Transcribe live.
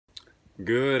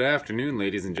Good afternoon,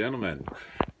 ladies and gentlemen.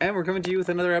 And we're coming to you with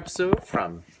another episode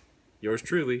from yours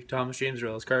truly, Thomas James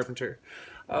Arelis, Carpenter.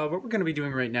 What we're going to be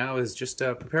doing right now is just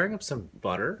preparing up some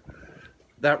butter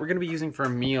that we're going to be using for a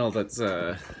meal that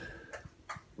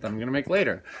I'm going to make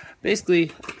later.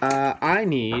 Basically, I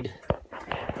need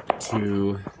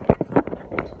to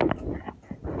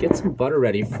get some butter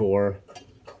ready for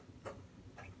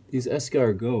these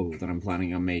escargots that I'm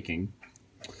planning on making.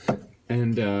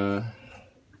 And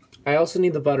I also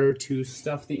need the butter to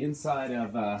stuff the inside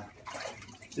of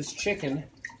this chicken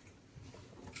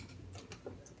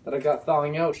that I got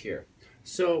thawing out here.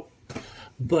 So,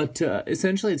 but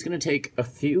essentially it's going to take a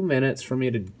few minutes for me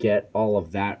to get all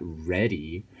of that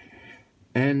ready.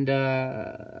 And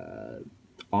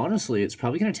honestly, it's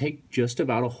probably going to take just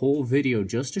about a whole video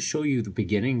just to show you the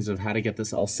beginnings of how to get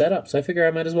this all set up. So I figure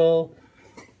I might as well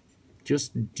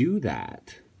just do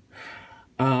that.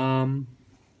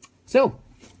 So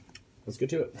let's get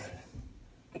to it.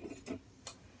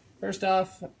 First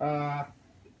off,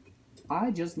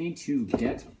 I just need to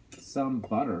get some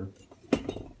butter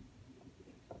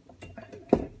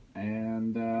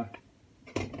and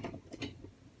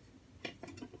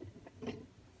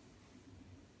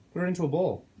put it into a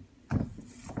bowl.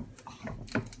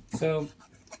 So,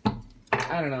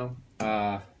 I don't know.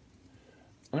 I'm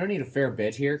gonna need a fair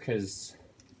bit here because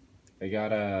I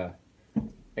gotta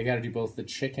do both the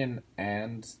chicken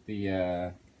and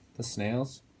the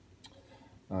snails.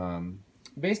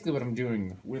 Basically, what I'm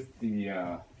doing with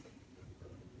the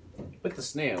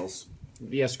snails,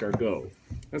 the escargot.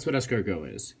 That's what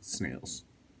escargot is. Snails.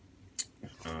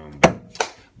 I'm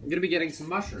gonna be getting some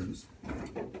mushrooms.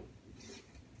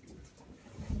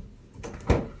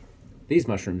 These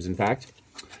mushrooms, in fact,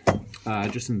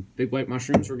 just some big white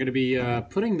mushrooms. We're gonna be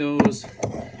putting those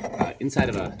inside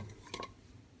of a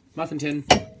muffin tin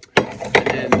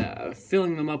and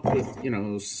filling them up with, you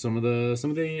know, some of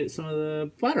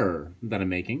the butter that I'm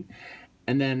making,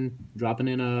 and then dropping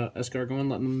in a escargot and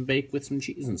letting them bake with some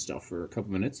cheese and stuff for a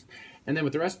couple minutes. And then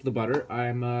with the rest of the butter,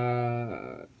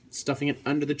 I'm stuffing it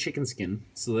under the chicken skin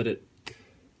so that it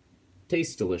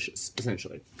tastes delicious,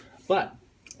 essentially. But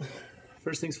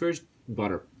first things first,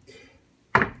 butter.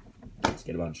 Let's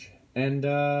get a bunch. And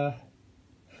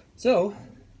so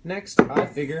next, I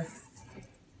figure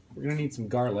we're gonna need some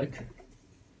garlic.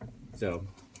 So,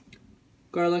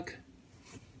 garlic.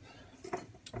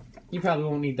 You probably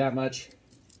won't need that much.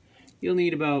 You'll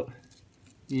need about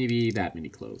maybe that many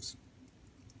cloves,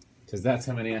 because that's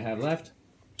how many I have left.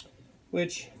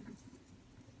 Which,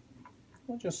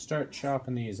 we'll just start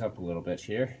chopping these up a little bit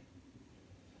here.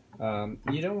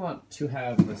 You don't want to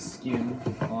have the skin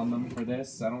on them for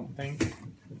this, I don't think.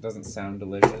 It doesn't sound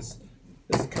delicious.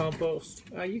 This is compost.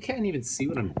 You can't even see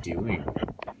what I'm doing.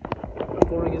 How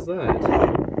boring is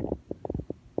that?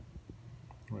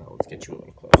 Well, let's get you a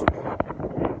little closer.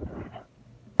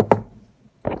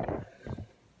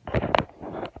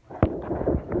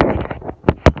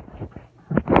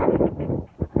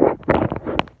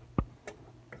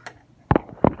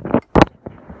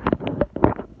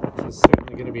 This is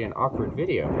certainly going to be an awkward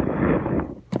video.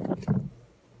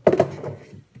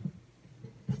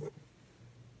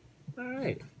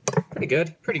 Alright. Pretty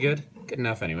good. Pretty good. Good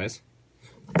enough anyways.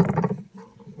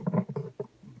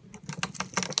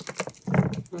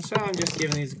 So I'm just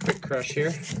giving these a quick crush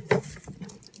here.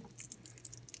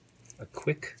 A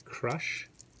quick crush?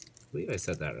 I believe I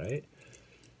said that right.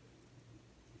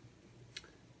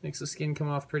 Makes the skin come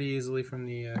off pretty easily from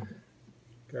the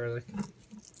garlic.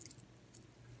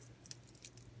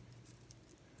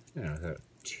 You know, without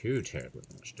too terribly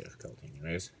much difficulty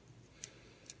anyways.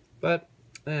 But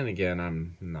then again,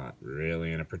 I'm not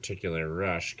really in a particular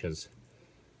rush because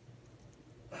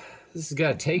this has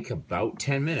got to take about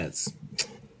 10 minutes.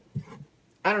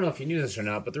 I don't know if you knew this or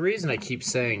not, but the reason I keep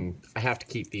saying I have to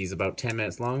keep these about 10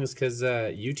 minutes long is because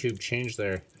YouTube changed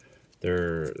their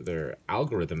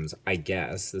algorithms, I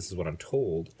guess, this is what I'm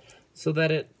told, so that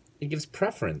it gives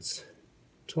preference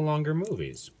to longer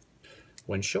movies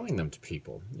when showing them to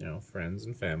people, you know, friends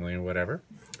and family or whatever.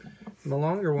 And the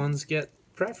longer ones get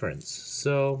preference,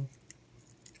 so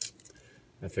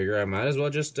I figure I might as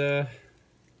well just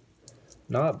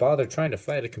not bother trying to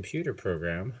fight a computer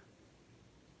program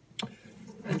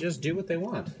and just do what they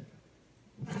want.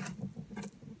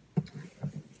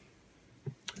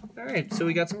 Alright, so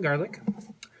we got some garlic.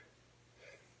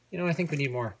 You know, I think we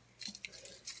need more.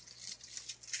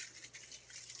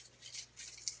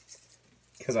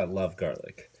 Because I love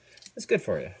garlic. It's good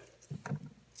for you.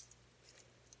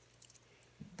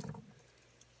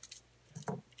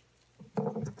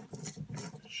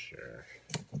 Sure.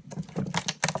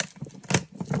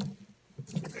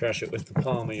 crush it with the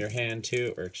palm of your hand too.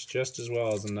 It works just as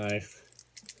well as a knife.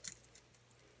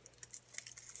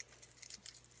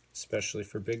 Especially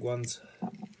for big ones.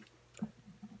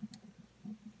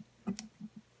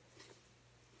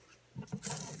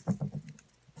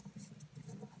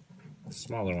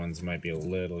 Smaller ones might be a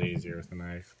little easier with a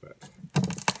knife, but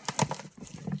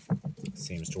it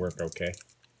seems to work okay.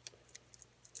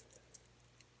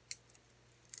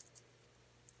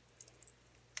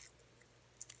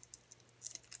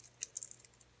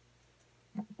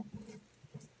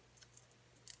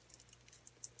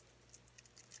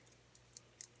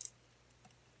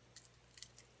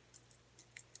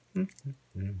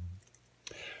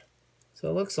 So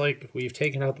it looks like we've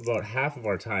taken up about half of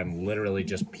our time literally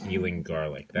just peeling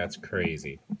garlic. That's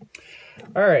crazy.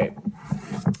 All right.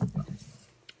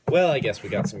 Well, I guess we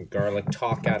got some garlic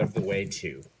talk out of the way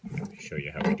too. Let me show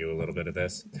you how we do a little bit of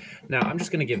this. Now, I'm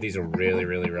just going to give these a really,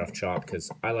 really rough chop because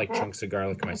I like chunks of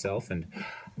garlic myself, and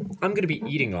I'm going to be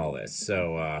eating all this,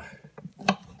 so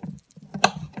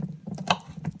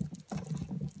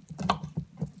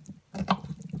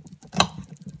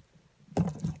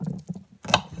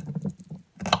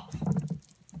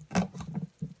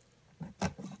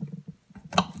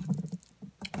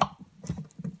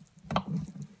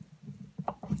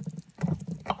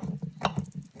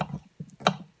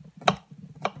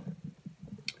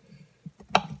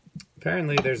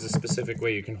apparently there's a specific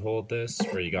way you can hold this,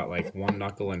 where you got like one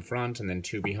knuckle in front and then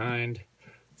two behind.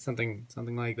 Something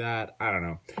like that. I don't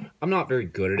know. I'm not very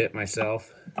good at it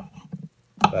myself,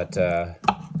 but I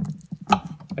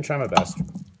try my best.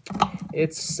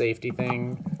 It's a safety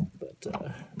thing, but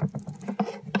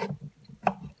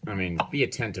I mean, be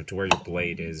attentive to where your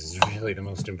blade is really the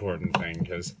most important thing,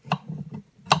 because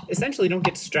essentially don't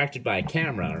get distracted by a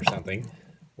camera or something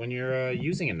when you're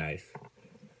using a knife.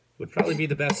 Would probably be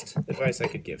the best advice I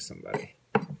could give somebody.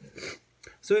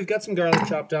 So we've got some garlic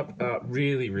chopped up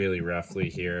really, really roughly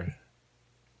here.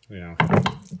 You know,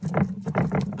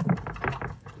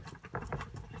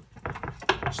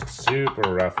 just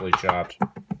super roughly chopped,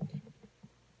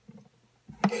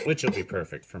 which will be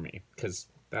perfect for me because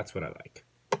that's what I like.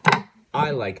 I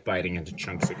like biting into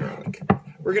chunks of garlic.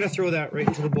 We're gonna throw that right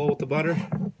into the bowl with the butter.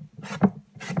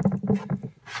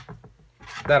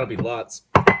 That'll be lots.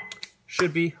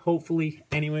 Should be, hopefully,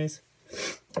 anyways.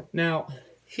 Now,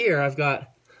 here I've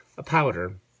got a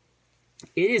powder.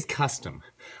 It is custom.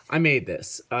 I made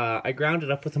this. I ground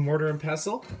it up with a mortar and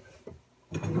pestle.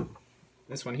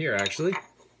 This one here, actually.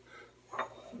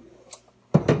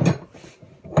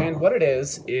 And what it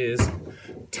is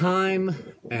thyme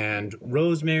and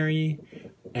rosemary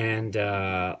and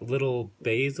little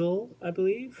basil, I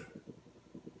believe.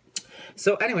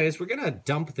 So anyways, we're going to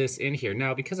dump this in here.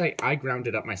 Now, because I ground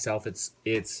it up myself,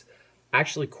 it's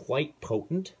actually quite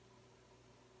potent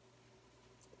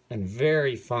and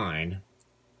very fine.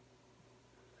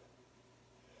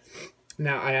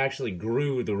 Now, I actually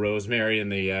grew the rosemary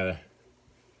and the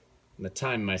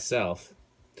thyme myself.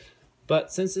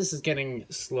 But since this is getting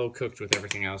slow cooked with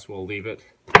everything else, we'll leave it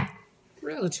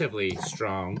relatively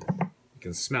strong. You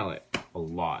can smell it a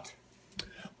lot.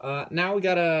 Now we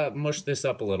gotta mush this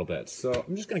up a little bit. So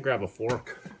I'm just gonna grab a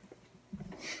fork.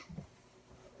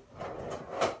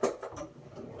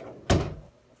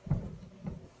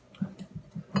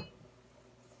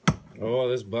 Oh,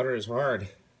 this butter is hard.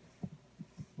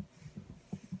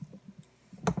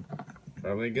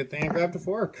 Probably a good thing I grabbed a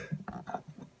fork.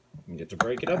 And get to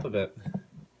break it up a bit.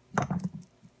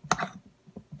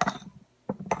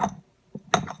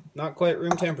 Not quite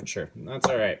room temperature. That's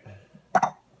all right.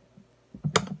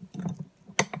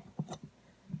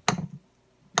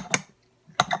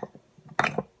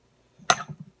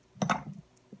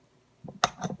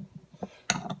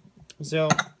 So,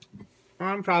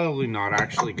 I'm probably not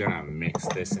actually gonna mix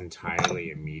this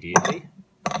entirely immediately.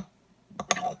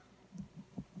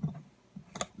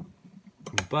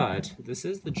 But this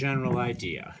is the general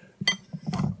idea.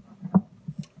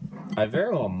 I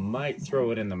very well might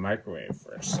throw it in the microwave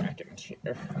for a second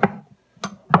here.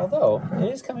 Although,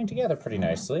 it is coming together pretty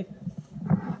nicely.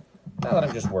 Now that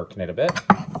I'm just working it a bit.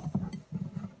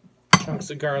 Chunks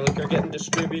of garlic are getting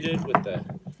distributed with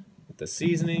the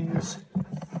seasonings.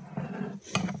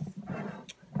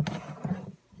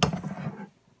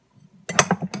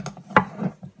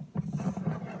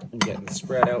 Getting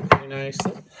spread out pretty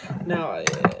nicely. Now,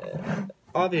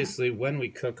 obviously, when we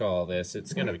cook all this,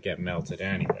 it's going to get melted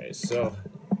anyways, so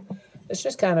it's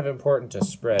just kind of important to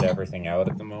spread everything out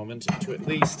at the moment to at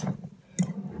least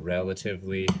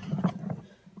relatively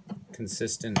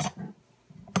consistent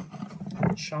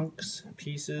chunks,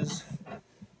 pieces,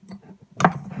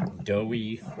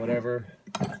 doughy, whatever.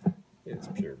 It's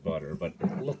pure butter, but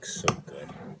it looks so good.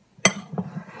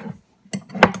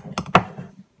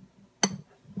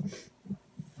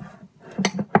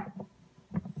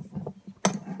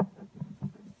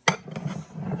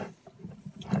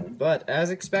 But as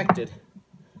expected,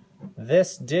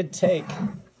 this did take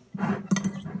a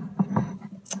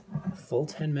full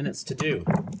 10 minutes to do.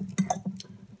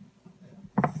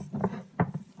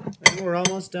 And we're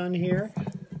almost done here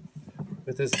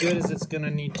with as good as it's gonna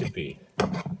need to be.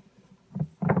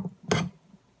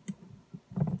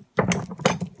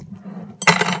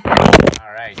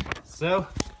 All right, so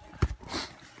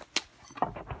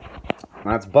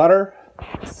that's butter,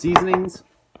 seasonings,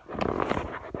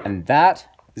 and that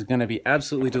is gonna be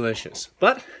absolutely delicious.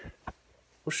 But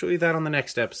we'll show you that on the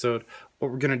next episode,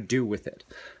 what we're gonna do with it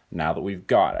now that we've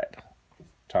got it.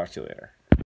 Talk to you later.